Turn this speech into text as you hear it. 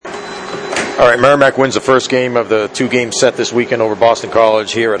All right, Merrimack wins the first game of the two-game set this weekend over Boston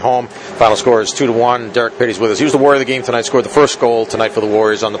College here at home. Final score is 2-1. Derek Petty's with us. He was the warrior of the game tonight, scored the first goal tonight for the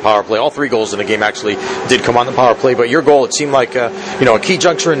Warriors on the power play. All three goals in the game actually did come on the power play, but your goal, it seemed like a key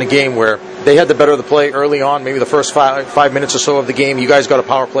juncture in the game where they had the better of the play early on, maybe the first five minutes or so of the game. You guys got a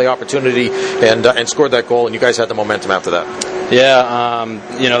power play opportunity and scored that goal, and you guys had the momentum after that. Yeah,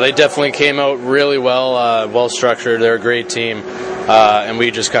 they definitely came out really well structured. They're a great team, and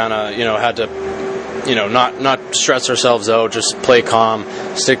we just kind of, had to, not stress ourselves out, just play calm,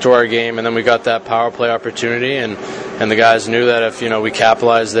 stick to our game, and then we got that power play opportunity, and the guys knew that if, we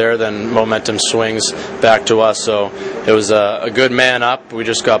capitalized there, then momentum swings back to us. So it was a good man up. We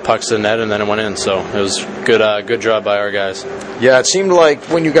just got pucks to the net, and then it went in. So it was good job by our guys. Yeah, it seemed like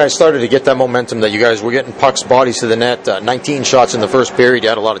when you guys started to get that momentum that you guys were getting pucks, bodies to the net, 19 shots in the first period. You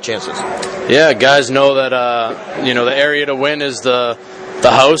had a lot of chances. Yeah, guys know that, the area to win is the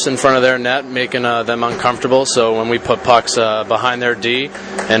house in front of their net, making them uncomfortable. So when we put pucks behind their D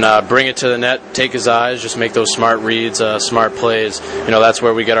and bring it to the net, take his eyes, just make those smart reads, smart plays, that's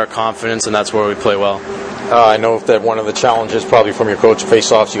where we get our confidence, and that's where we play well. I know that one of the challenges probably from your coach,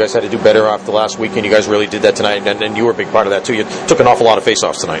 face-offs, you guys had to do better after last weekend. You guys really did that tonight, and you were a big part of that too. You took an awful lot of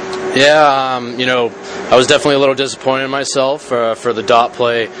face-offs tonight. Yeah, I was definitely a little disappointed in myself for the dot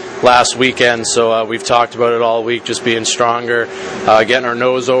play last weekend. So we've talked about it all week, just being stronger, getting our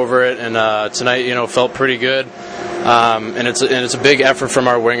nose over it, and tonight, felt pretty good. And it's a big effort from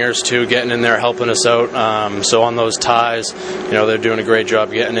our wingers too, getting in there, helping us out. So on those ties, they're doing a great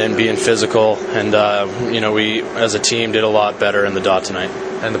job getting in, being physical, and we as a team did a lot better in the dot tonight.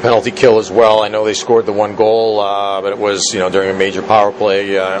 And the penalty kill as well. I know they scored the one goal, but it was during a major power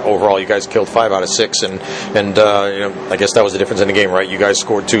play. Overall, you guys killed 5 out of 6, and I guess that was the difference in the game, right? You guys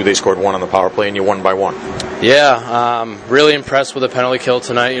scored 2, they scored 1 on the power play, and you won by 1. Yeah, really impressed with the penalty kill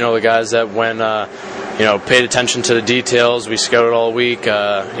tonight. The guys that went. Paid attention to the details. We scouted all week. They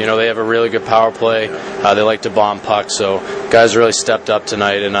have a really good power play. They like to bomb pucks. So guys really stepped up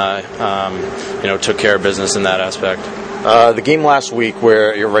tonight and, took care of business in that aspect. The game last week,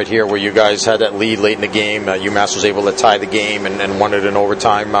 where you're right here, where you guys had that lead late in the game, UMass was able to tie the game and won it in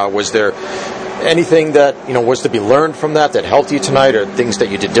overtime. Was there anything that was to be learned from that helped you tonight, or things that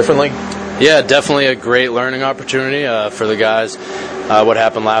you did differently? Yeah, definitely a great learning opportunity for the guys. What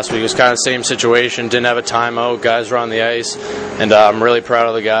happened last week was kind of the same situation. Didn't have a timeout. Guys were on the ice, and I'm really proud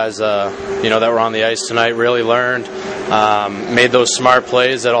of the guys that were on the ice tonight. Really learned, made those smart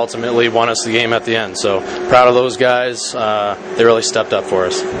plays that ultimately won us the game at the end. So proud of those guys. They really stepped up for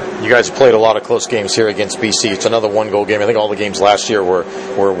us. You guys played a lot of close games here against BC. It's another one-goal game. I think all the games last year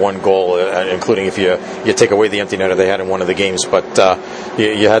were one goal, including if you take away the empty netter they had in one of the games. But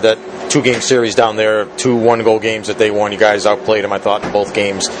you had that 2-game series down there, 2 one-goal games that they won. You guys outplayed them, I thought, in both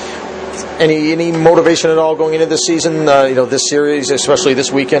games. Any motivation at all going into this season, this series, especially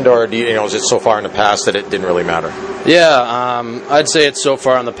this weekend, or is it so far in the past that it didn't really matter? Yeah, I'd say it's so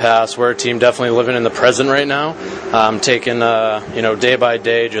far in the past. We're a team definitely living in the present right now, taking day by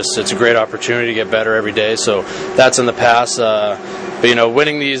day. Just it's a great opportunity to get better every day. So that's in the past. But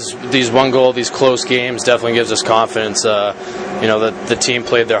winning these one goal, these close games definitely gives us confidence. The team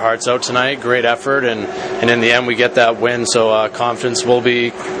played their hearts out tonight. Great effort, and in the end we get that win. So confidence will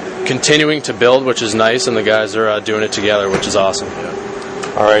be continuing to build, which is nice, and the guys are doing it together, which is awesome.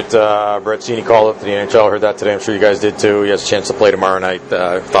 All right, Brett Seney called up to the NHL. Heard that today. I'm sure you guys did too. He has a chance to play tomorrow night.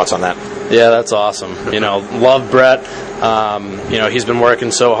 Thoughts on that? Yeah, that's awesome. Love Brett. He's been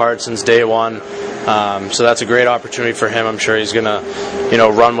working so hard since day one. So that's a great opportunity for him. I'm sure he's going to,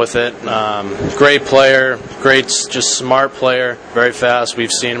 run with it. Great player, just smart player, very fast.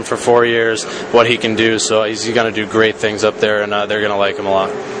 We've seen him for 4 years, what he can do. So he's going to do great things up there, and they're going to like him a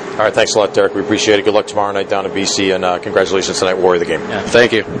lot. All right, thanks a lot, Derek. We appreciate it. Good luck tomorrow night down in BC, and congratulations tonight, Warrior of the game. Yeah,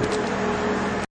 thank you.